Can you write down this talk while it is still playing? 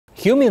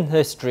Human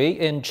history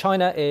in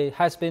China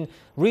has been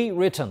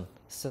rewritten.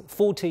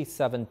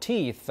 47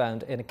 teeth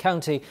found in a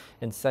county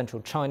in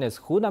central China's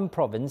Hunan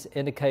province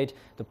indicate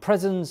the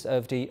presence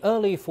of the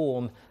early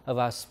form of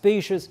our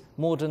species,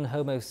 modern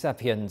Homo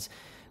sapiens.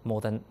 More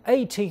than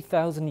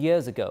 80,000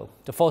 years ago,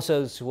 the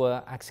fossils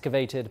were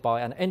excavated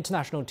by an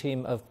international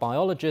team of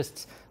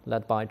biologists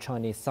led by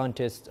Chinese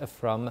scientists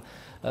from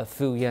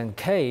Fuyan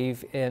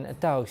Cave in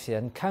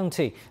Daoxian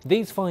County.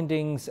 These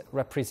findings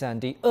represent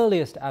the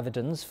earliest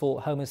evidence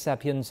for Homo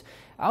sapiens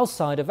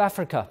outside of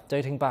Africa,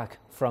 dating back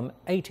from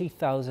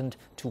 80,000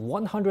 to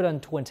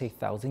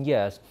 120,000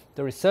 years.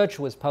 The research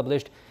was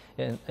published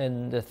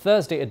in the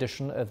Thursday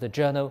edition of the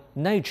journal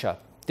Nature.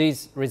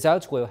 These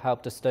results will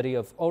help the study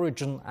of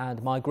origin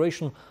and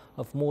migration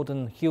of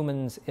modern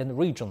humans in the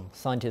region.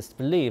 Scientists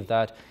believe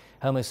that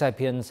Homo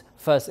sapiens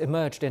first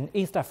emerged in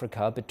East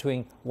Africa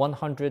between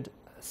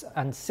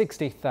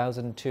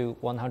 160,000 to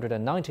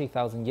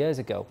 190,000 years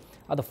ago.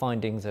 Other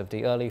findings of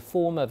the early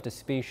form of the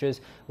species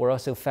were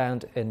also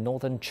found in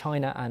northern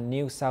China and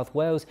New South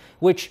Wales,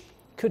 which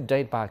could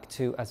date back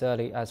to as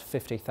early as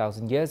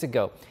 50,000 years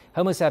ago.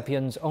 Homo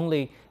sapiens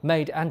only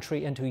made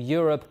entry into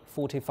Europe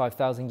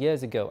 45,000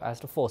 years ago,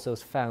 as the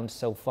fossils found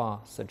so far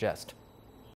suggest.